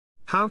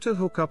How to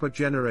hook up a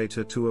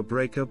generator to a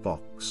breaker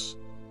box.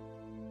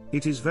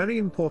 It is very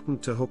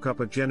important to hook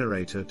up a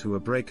generator to a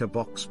breaker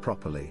box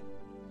properly.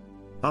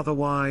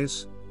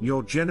 Otherwise,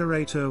 your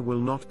generator will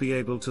not be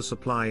able to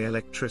supply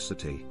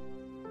electricity.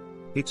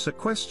 It's a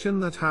question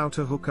that how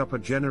to hook up a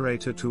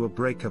generator to a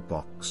breaker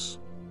box.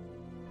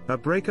 A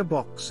breaker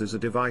box is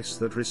a device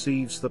that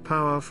receives the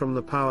power from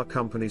the power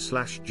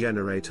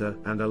company/generator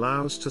and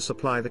allows to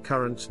supply the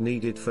current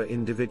needed for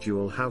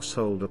individual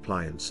household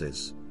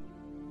appliances.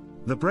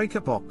 The breaker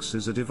box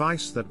is a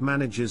device that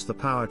manages the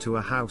power to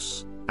a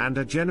house, and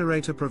a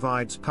generator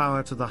provides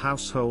power to the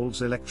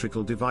household's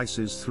electrical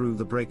devices through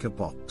the breaker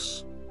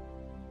box.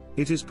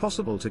 It is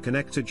possible to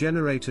connect a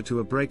generator to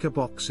a breaker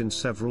box in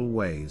several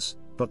ways,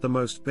 but the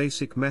most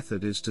basic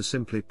method is to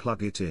simply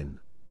plug it in.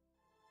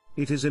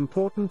 It is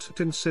important to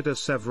consider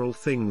several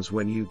things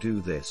when you do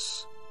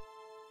this.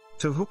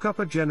 To hook up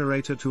a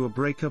generator to a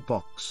breaker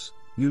box,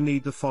 you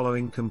need the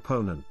following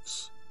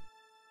components.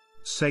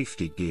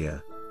 Safety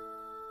gear.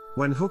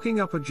 When hooking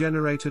up a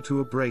generator to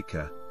a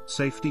breaker,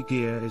 safety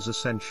gear is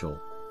essential.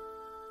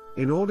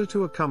 In order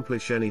to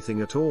accomplish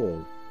anything at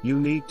all, you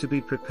need to be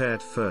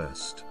prepared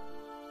first.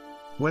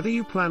 Whether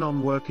you plan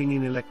on working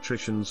in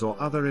electricians or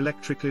other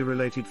electrically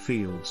related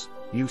fields,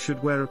 you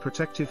should wear a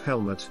protective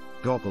helmet,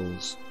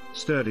 goggles,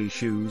 sturdy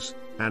shoes,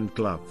 and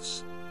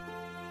gloves.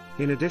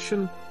 In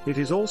addition, it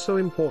is also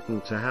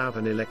important to have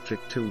an electric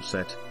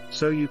toolset,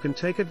 so you can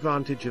take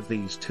advantage of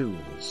these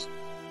tools.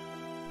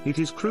 It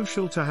is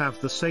crucial to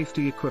have the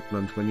safety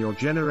equipment when your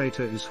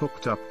generator is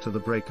hooked up to the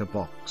breaker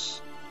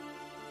box.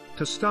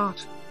 To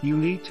start, you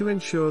need to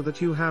ensure that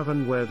you have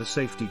and wear the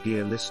safety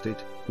gear listed,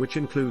 which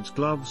includes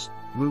gloves,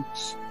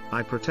 boots,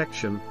 eye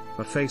protection,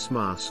 a face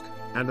mask,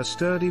 and a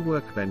sturdy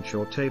workbench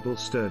or table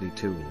sturdy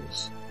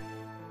tools.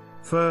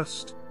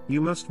 First, you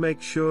must make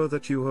sure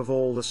that you have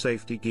all the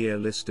safety gear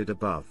listed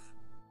above.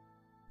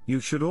 You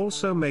should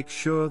also make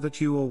sure that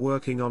you are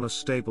working on a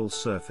stable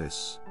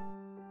surface.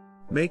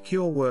 Make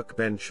your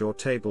workbench or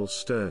table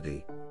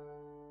sturdy.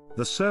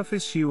 The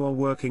surface you are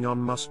working on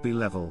must be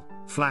level,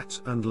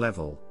 flat and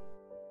level.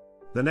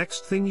 The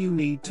next thing you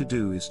need to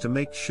do is to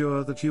make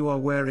sure that you are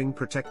wearing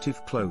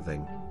protective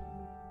clothing.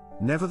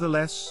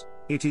 Nevertheless,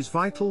 it is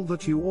vital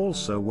that you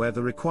also wear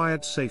the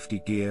required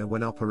safety gear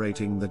when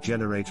operating the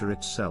generator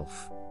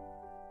itself.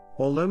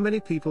 Although many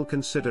people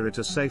consider it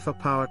a safer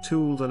power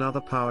tool than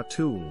other power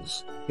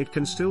tools, it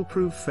can still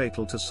prove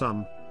fatal to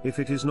some, if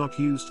it is not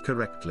used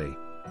correctly.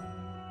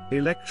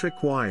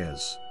 Electric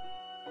wires.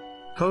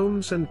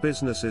 Homes and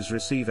businesses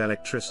receive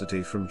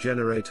electricity from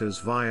generators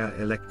via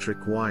electric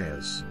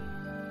wires.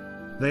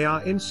 They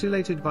are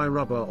insulated by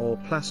rubber or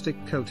plastic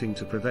coating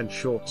to prevent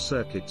short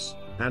circuits,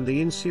 and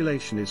the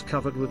insulation is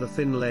covered with a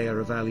thin layer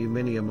of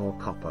aluminium or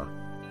copper.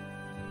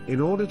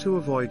 In order to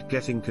avoid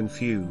getting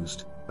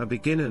confused, a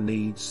beginner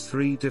needs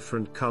 3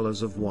 different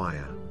colors of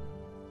wire.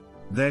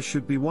 There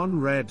should be one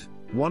red,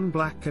 one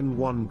black and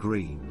one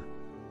green.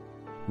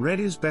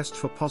 Red is best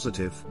for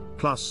positive,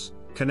 plus,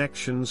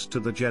 connections to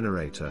the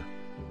generator.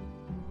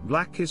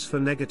 Black is for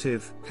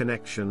negative,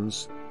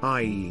 connections,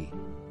 i.e.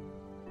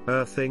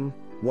 earthing,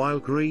 while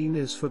green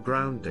is for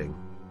grounding.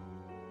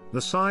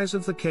 The size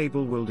of the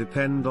cable will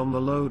depend on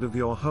the load of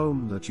your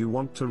home that you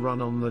want to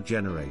run on the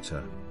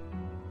generator.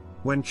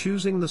 When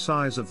choosing the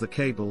size of the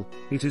cable,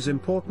 it is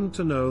important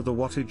to know the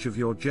wattage of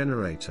your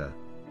generator.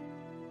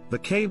 The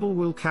cable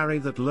will carry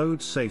that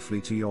load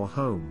safely to your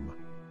home.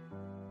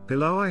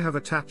 Below I have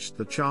attached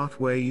the chart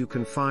where you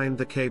can find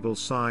the cable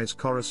size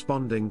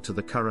corresponding to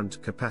the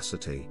current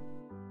capacity.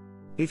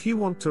 If you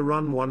want to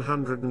run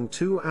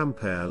 102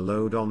 ampere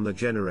load on the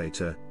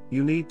generator,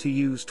 you need to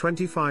use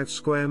 25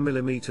 square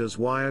millimeters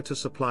wire to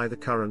supply the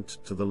current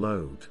to the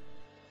load.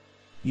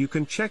 You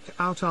can check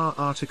out our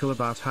article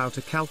about how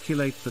to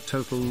calculate the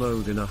total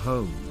load in a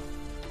home.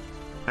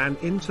 An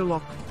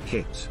interlock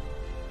kit.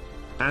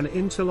 An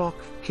interlock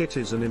kit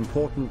is an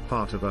important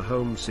part of a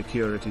home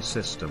security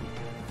system.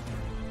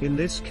 In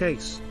this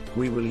case,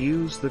 we will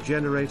use the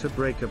generator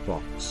breaker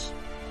box.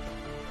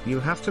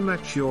 You have to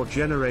match your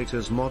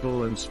generator's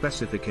model and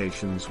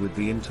specifications with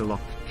the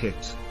interlock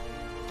kit.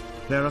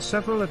 There are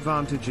several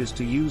advantages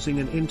to using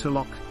an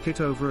interlock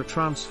kit over a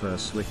transfer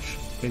switch,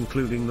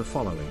 including the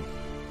following.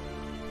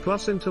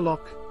 Plus,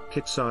 interlock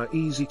kits are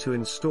easy to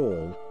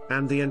install,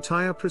 and the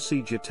entire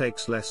procedure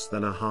takes less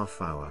than a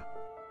half hour.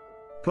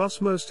 Plus,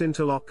 most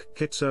interlock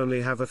kits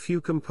only have a few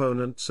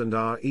components and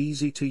are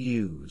easy to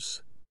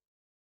use.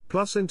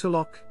 Plus,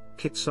 interlock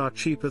kits are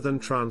cheaper than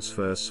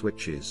transfer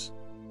switches.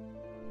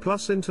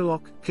 Plus,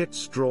 interlock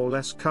kits draw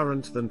less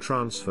current than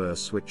transfer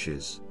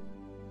switches.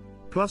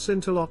 Plus,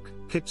 interlock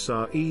kits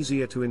are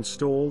easier to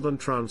install than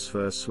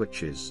transfer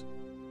switches.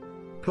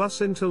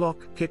 Plus,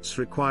 interlock kits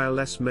require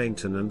less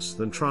maintenance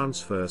than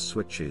transfer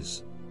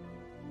switches.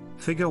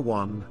 Figure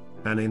 1,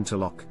 an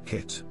interlock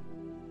kit.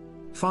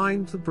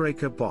 Find the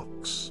breaker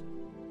box.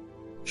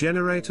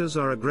 Generators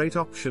are a great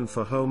option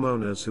for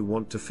homeowners who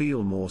want to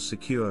feel more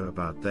secure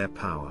about their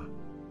power.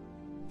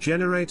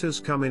 Generators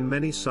come in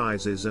many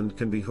sizes and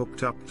can be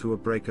hooked up to a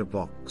breaker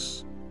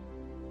box.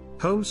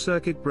 Home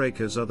circuit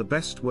breakers are the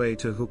best way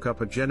to hook up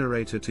a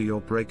generator to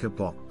your breaker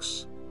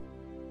box.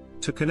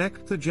 To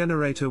connect the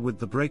generator with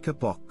the breaker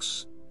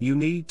box, you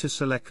need to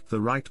select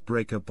the right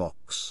breaker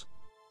box.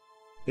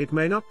 It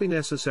may not be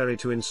necessary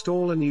to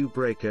install a new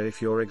breaker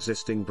if your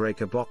existing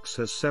breaker box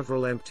has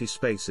several empty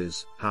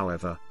spaces.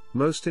 However,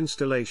 most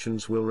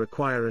installations will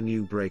require a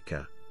new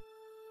breaker.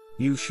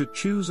 You should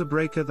choose a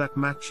breaker that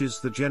matches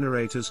the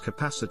generator's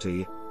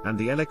capacity and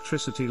the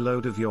electricity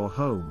load of your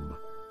home.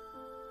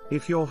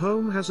 If your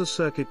home has a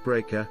circuit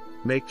breaker,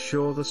 make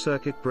sure the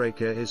circuit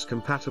breaker is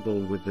compatible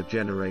with the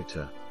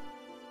generator.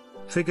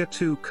 Figure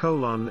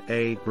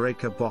 2:A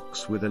breaker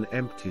box with an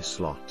empty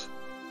slot.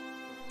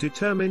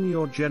 Determine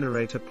your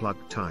generator plug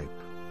type.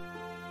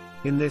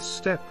 In this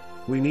step,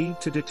 we need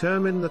to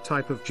determine the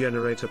type of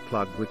generator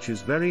plug, which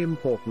is very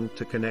important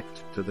to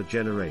connect to the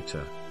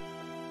generator.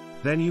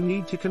 Then you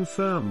need to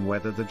confirm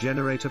whether the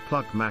generator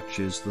plug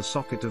matches the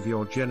socket of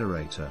your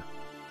generator.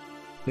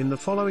 In the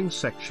following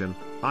section,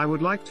 I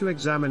would like to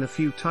examine a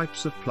few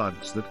types of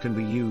plugs that can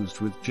be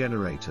used with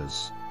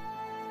generators.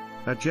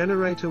 A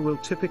generator will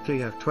typically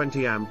have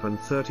 20 amp and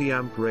 30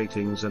 amp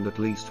ratings and at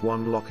least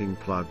one locking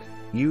plug,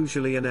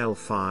 usually an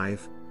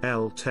L5,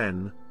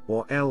 L10,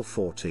 or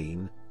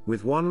L14,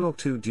 with one or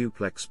two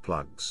duplex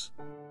plugs.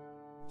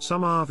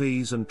 Some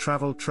RVs and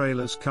travel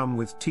trailers come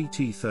with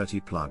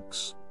TT30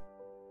 plugs.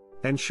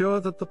 Ensure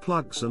that the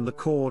plugs and the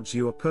cords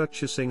you are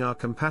purchasing are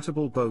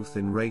compatible both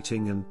in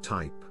rating and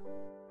type.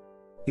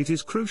 It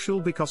is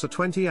crucial because a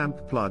 20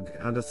 amp plug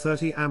and a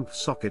 30 amp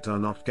socket are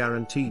not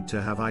guaranteed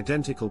to have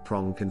identical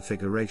prong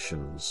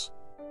configurations.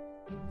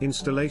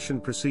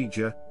 Installation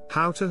procedure: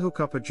 how to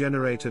hook up a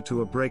generator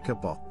to a breaker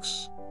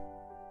box.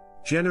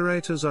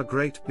 Generators are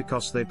great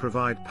because they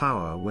provide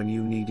power when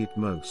you need it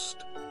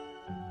most.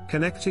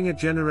 Connecting a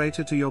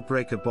generator to your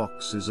breaker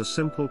box is a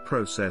simple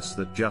process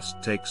that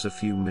just takes a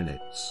few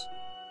minutes.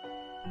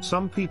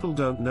 Some people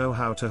don't know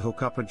how to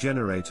hook up a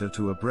generator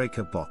to a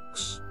breaker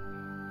box.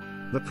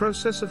 The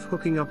process of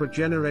hooking up a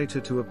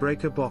generator to a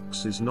breaker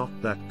box is not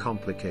that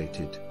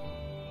complicated.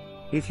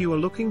 If you are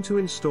looking to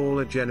install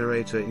a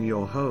generator in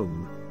your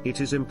home, it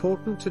is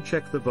important to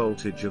check the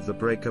voltage of the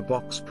breaker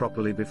box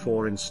properly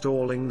before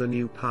installing the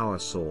new power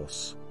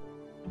source.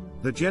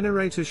 The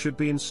generator should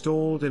be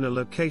installed in a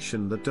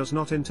location that does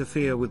not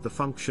interfere with the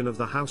function of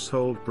the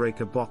household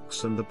breaker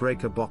box and the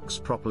breaker box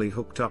properly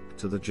hooked up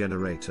to the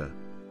generator.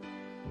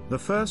 The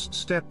first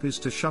step is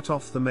to shut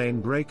off the main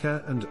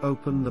breaker and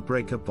open the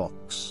breaker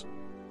box.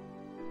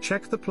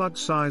 Check the plug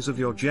size of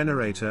your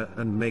generator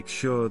and make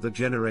sure the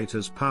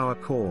generator's power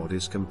cord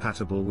is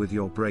compatible with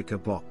your breaker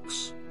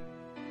box.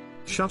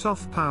 Shut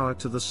off power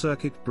to the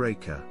circuit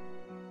breaker.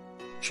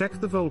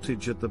 Check the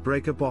voltage at the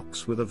breaker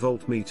box with a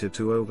voltmeter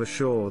to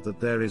ensure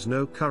that there is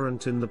no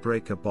current in the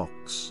breaker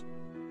box.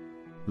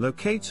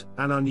 Locate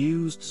an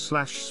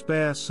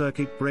unused/spare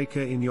circuit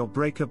breaker in your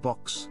breaker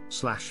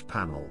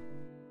box/panel.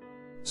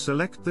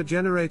 Select the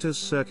generator's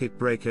circuit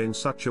breaker in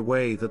such a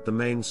way that the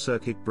main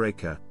circuit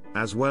breaker,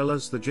 as well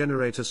as the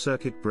generator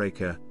circuit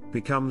breaker,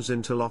 becomes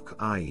interlock,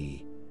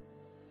 i.e.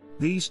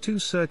 these two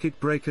circuit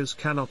breakers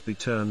cannot be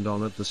turned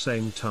on at the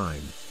same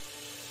time.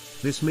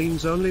 This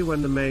means only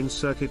when the main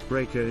circuit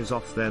breaker is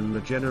off, then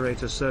the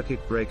generator circuit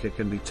breaker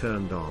can be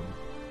turned on.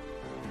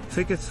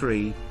 Figure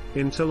 3,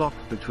 interlock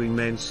between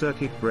main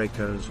circuit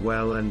breaker as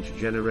well and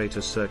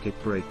generator circuit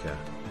breaker.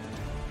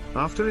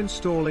 After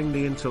installing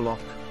the interlock,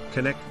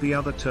 connect the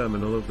other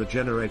terminal of the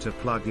generator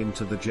plug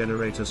into the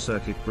generator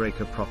circuit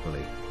breaker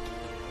properly.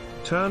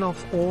 Turn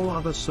off all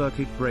other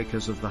circuit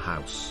breakers of the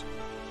house.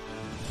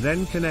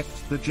 Then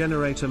connect the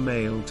generator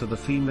male to the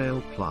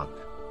female plug.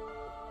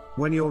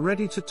 When you're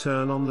ready to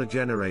turn on the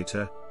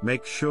generator,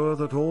 make sure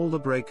that all the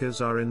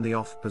breakers are in the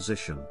off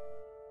position.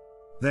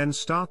 Then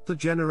start the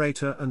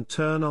generator and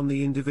turn on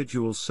the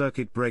individual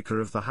circuit breaker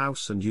of the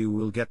house and you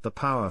will get the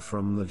power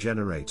from the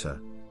generator.